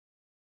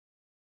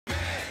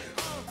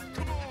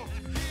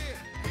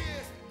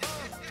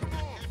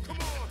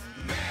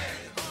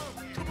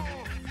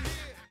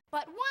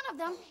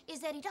them is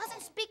that he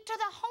doesn't speak to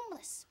the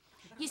homeless.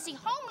 You see,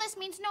 homeless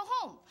means no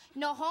home.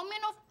 No home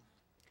and no...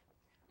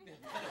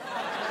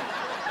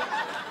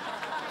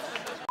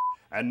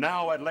 And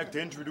now I'd like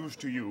to introduce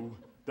to you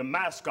the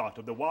mascot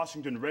of the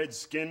Washington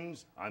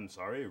Redskins. I'm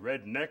sorry,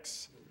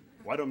 Rednecks.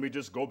 Why don't we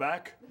just go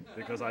back?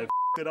 Because I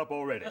f***ed it up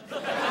already.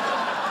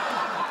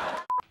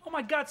 Oh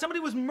my God,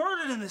 somebody was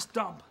murdered in this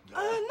dump.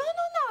 No.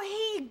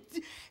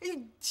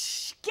 He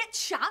gets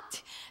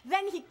shot,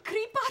 then he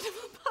creep out of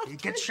a boat. He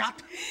gets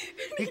shot?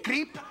 He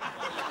creep?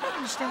 I don't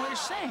understand what you're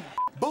saying.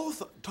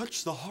 Both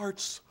touch the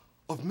hearts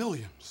of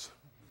millions.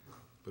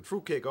 But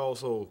fruitcake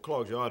also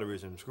clogs your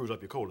arteries and screws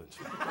up your colons.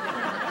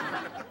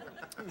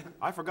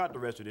 I forgot the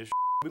rest of this.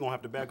 We're gonna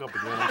have to back up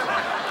again. I'm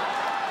sorry.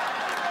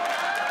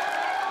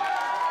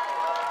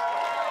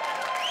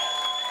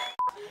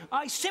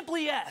 I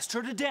simply asked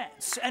her to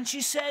dance, and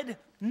she said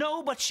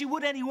no, but she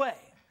would anyway.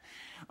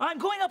 I'm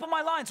going up on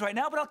my lines right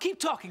now, but I'll keep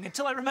talking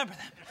until I remember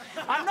them.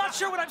 I'm not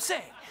sure what I'm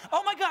saying.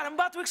 Oh my God, I'm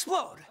about to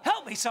explode.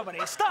 Help me, somebody.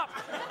 Stop.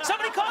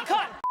 Somebody call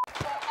cut.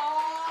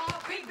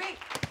 R.B.B.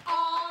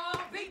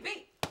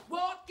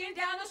 Walking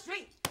down the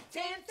street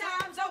 10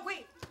 times a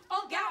week.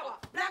 On Gower,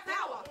 Black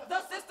Power,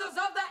 the sisters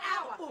of the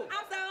hour.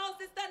 I'm soul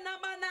sister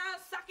number 9,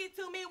 suck it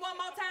to me one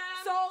more time.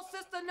 Soul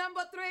sister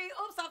number 3,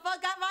 oops, I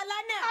forgot my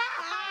line now.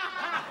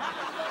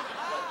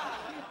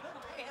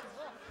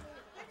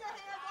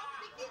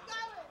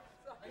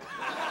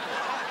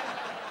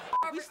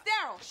 We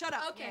sterile. Shut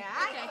up. Okay.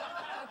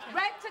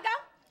 Ready to go?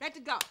 Ready to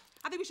go.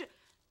 I think we should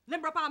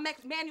limber up our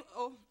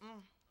manual.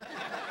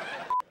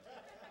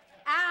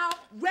 Out.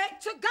 Ready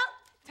to go.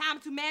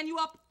 Time to man you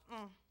up.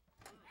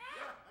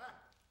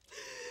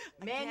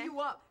 Man you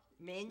up.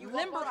 Man you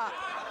Limber up.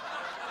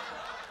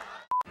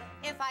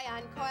 If I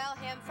uncoil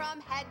him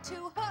from head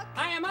to hook,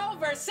 I am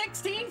over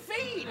 16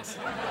 feet.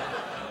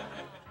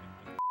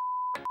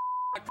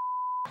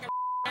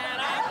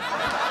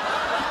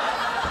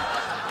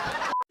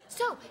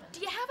 So, do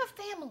you have a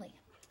family?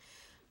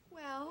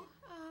 well,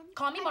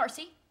 Call me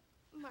Marcy.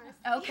 Marcy.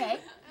 Okay.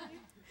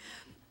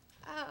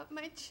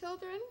 My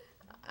children,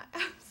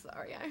 I'm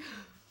sorry,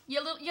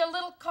 You're a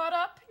little caught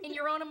up in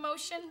your own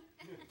emotion.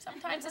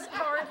 Sometimes it's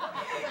hard.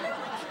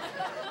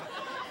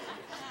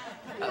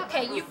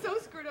 Okay, you... so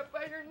screwed up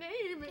by your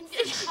name. Was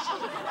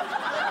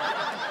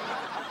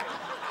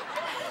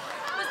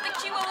the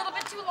cue a little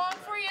bit too long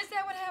for you? Is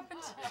that what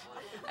happened?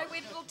 I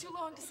waited a little too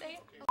long to say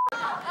it.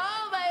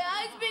 Oh, my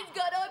husband's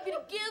gonna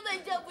kill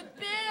myself with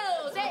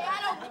pills. Say, I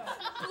don't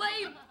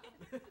blame...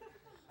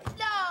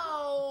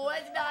 No,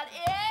 that's not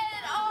it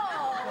at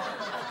all.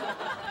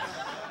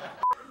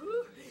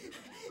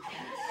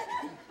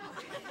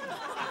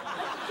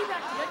 Get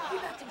back to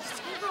it.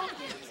 Just roll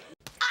again.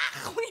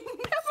 We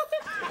never.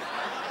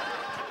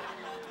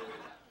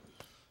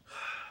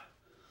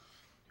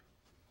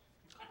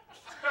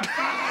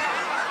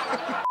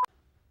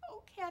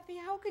 Oh, Kathy,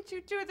 how could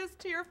you do this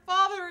to your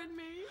father and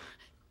me?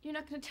 You're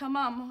not going to tell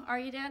Mom, are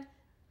you, Dad?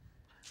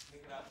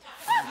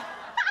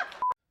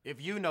 If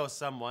you know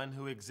someone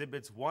who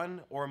exhibits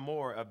one or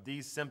more of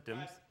these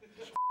symptoms,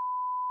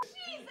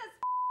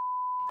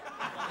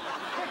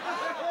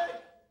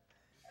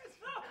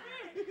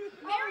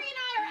 Mary and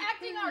I are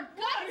acting our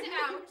guts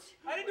out.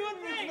 I didn't do a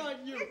thing. It's not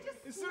you.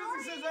 As soon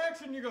as it says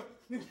action, you go.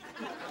 Here we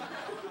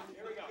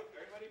go.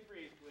 Everybody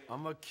freeze, please.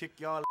 I'm gonna kick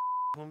y'all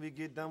when we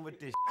get done with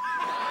this.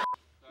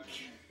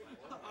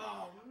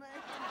 Oh, man.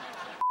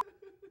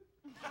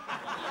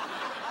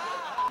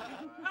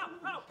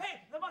 Oh,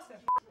 hey, the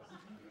mustache.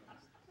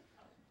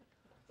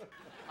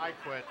 I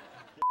quit.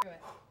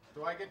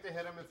 Do I get to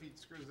hit him if he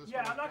screws this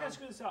Yeah, one I'm not down? gonna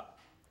screw this up.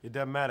 It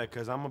doesn't matter,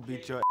 because I'm gonna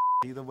beat your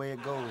either way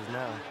it goes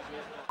now.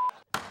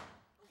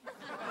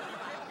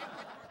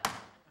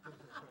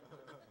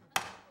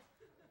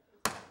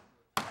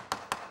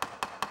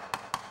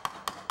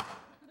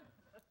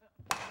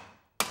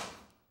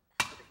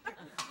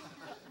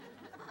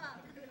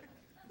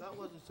 That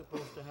wasn't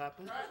supposed to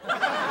happen.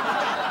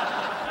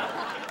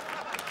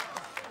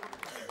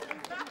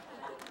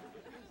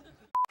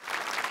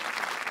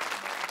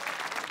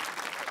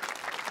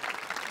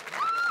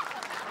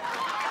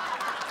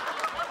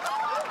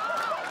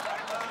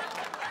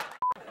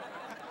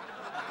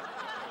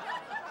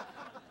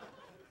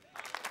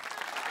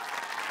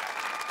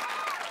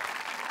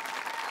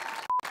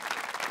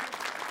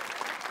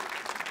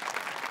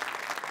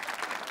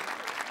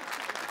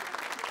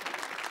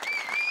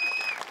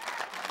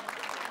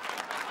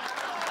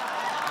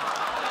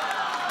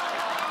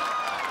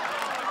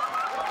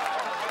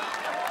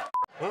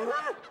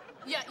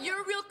 Yeah,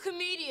 you're a real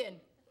comedian.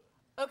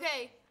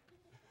 Okay.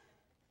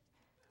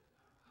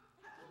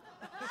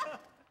 I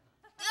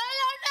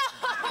don't know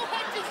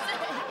what to say.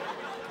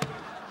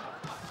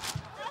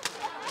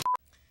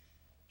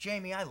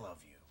 Jamie, I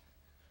love you.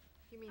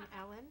 You mean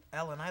Ellen?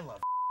 Ellen, I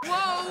love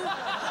Whoa!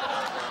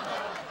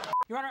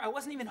 Your Honor, I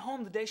wasn't even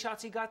home the day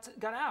Shotzi got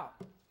out.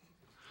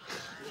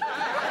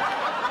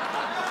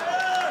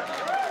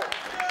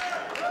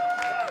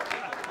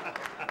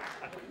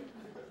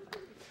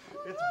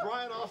 It's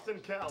Brian Austin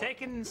Cal.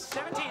 Taken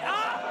 17.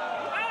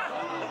 Ah!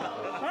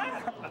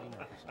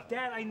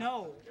 Dad, I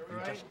know.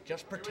 Right?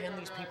 Just pretend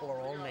these people are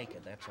all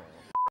naked, that's all.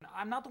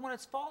 I'm not the one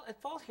at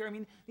fault here. I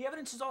mean, the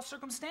evidence is all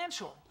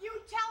circumstantial. You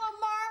tell him,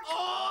 Mark.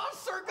 Oh,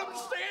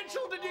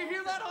 circumstantial! Did you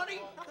hear that,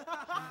 honey?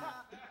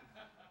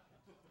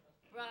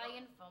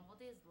 Brian fumbled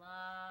his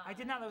luck. I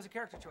did not. That was a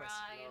character choice.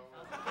 Brian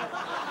fumbled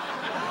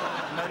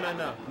his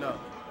luck. No.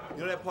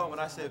 You know that part when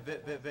I said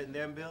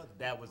veterinarian bill?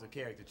 That was a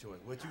character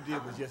choice. What you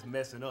did was just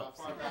messing up.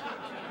 See?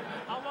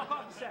 I'll walk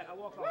off the set. I'll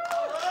walk off.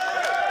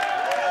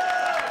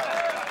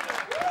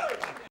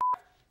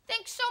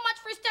 Thanks so much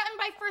for stopping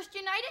by First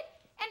United,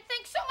 and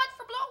thanks so much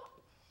for blowing.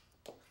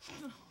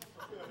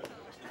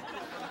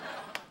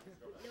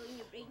 Blowing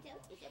your brains out?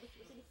 Is that what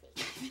you were going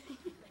to say?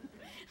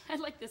 I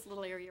like this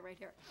little area right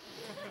here.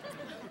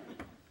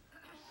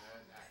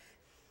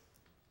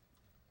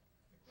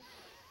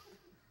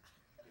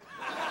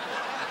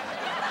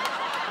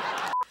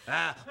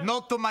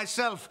 Note to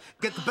myself,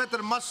 get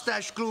better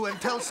mustache glue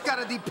and tell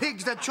Scatterdy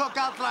pigs that chalk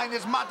outline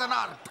is modern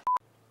art.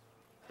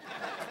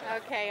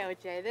 Okay,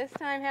 OJ, this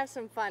time have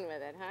some fun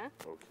with it, huh?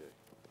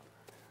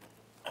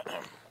 Okay.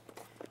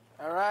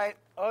 All right,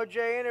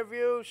 OJ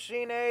interview,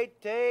 scene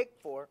 8, take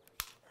 4.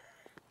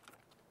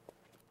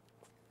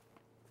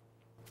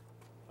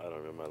 I don't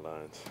remember my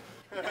lines.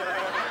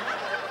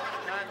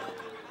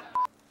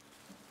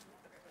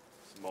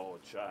 Small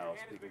child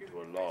speaking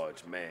to a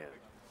large man.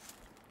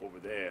 Over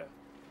there,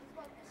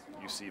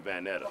 you see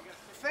Vanetta.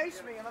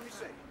 Face me and let me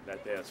see.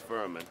 That there's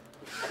Furman.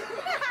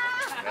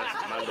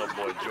 That's my little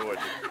boy,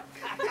 Jordan.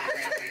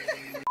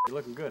 You're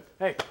looking good.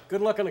 Hey,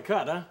 good luck on the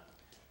cut, huh?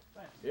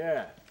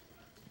 Yeah.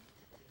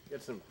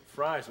 Get some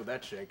fries with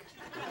that shake.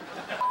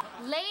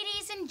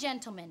 Ladies and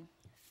gentlemen,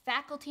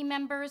 faculty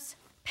members,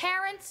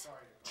 parents.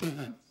 Sorry. That's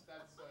just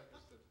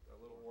a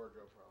little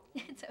wardrobe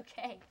problem. It's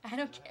okay. I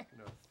don't care.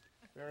 No.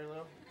 Very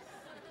low?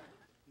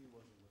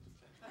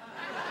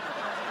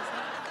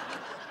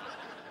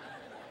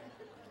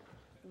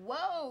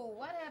 Whoa,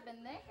 what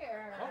happened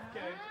there?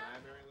 Okay. Huh?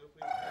 Mary Lou,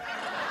 please.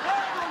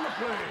 Back on the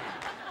plane.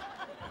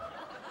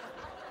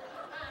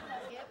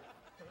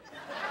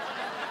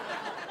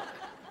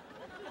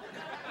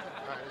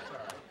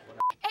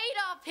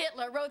 Adolf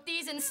Hitler wrote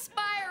these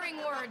inspiring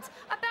words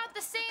about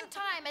the same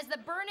time as the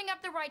burning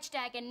of the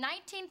Reichstag in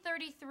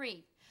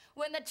 1933,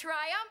 when the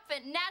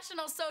triumphant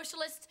National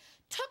Socialists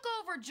took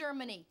over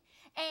Germany.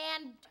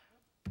 And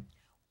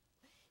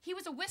he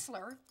was a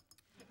whistler,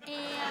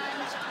 and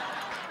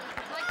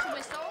liked to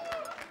whistle.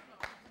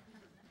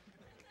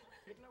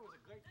 Hitler was a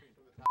great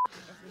painter.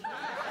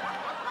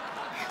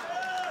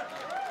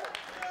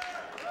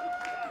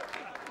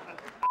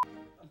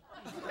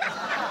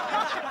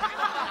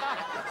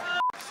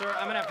 Sir,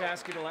 I'm gonna have to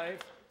ask you to leave.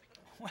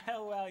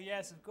 Well,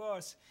 yes, of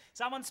course.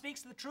 Someone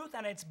speaks the truth,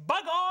 and it's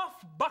bug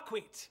off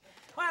buckwheat.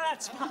 Well,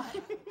 that's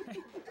fine.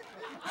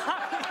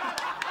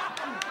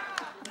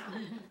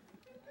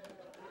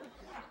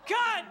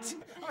 Cut!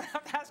 I'm gonna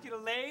have to ask you to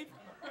leave.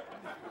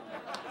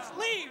 It's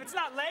leave, it's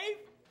not leave.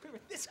 We were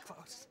this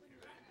close.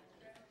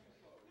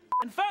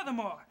 And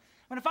furthermore,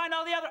 I'm gonna find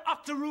all the other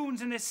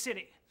octoroons in this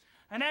city,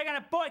 and they're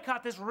gonna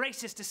boycott this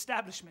racist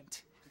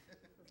establishment.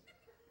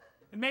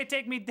 It may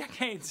take me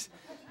decades,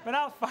 but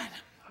I'll find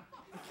them.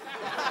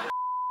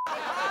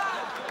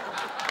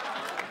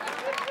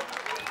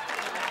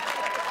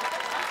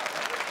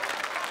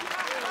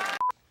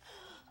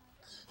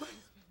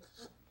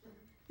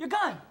 Your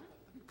gun!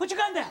 Put your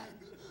gun down!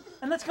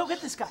 And let's go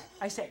get this guy,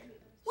 I say.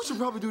 We should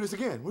probably do this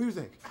again. What do you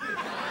think?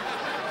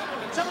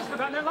 Someone's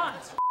forgotten their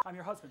lines. I'm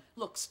your husband.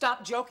 Look,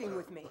 stop joking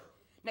with me.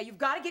 Now, you've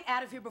got to get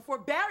out of here before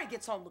Barry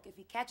gets home. Look, if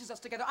he catches us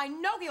together, I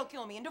know he'll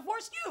kill me and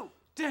divorce you.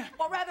 Damn.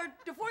 Or rather,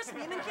 divorce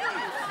me and then kill you.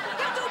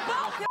 He'll do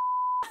both. He'll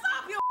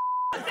up you.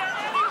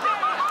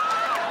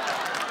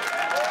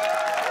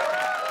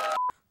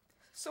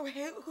 So,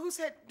 whose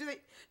head do they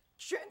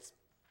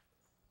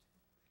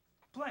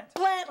Plant.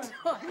 Plant.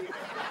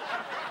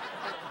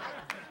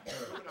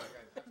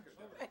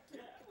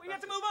 We got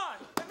to move on.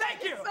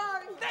 Thank you.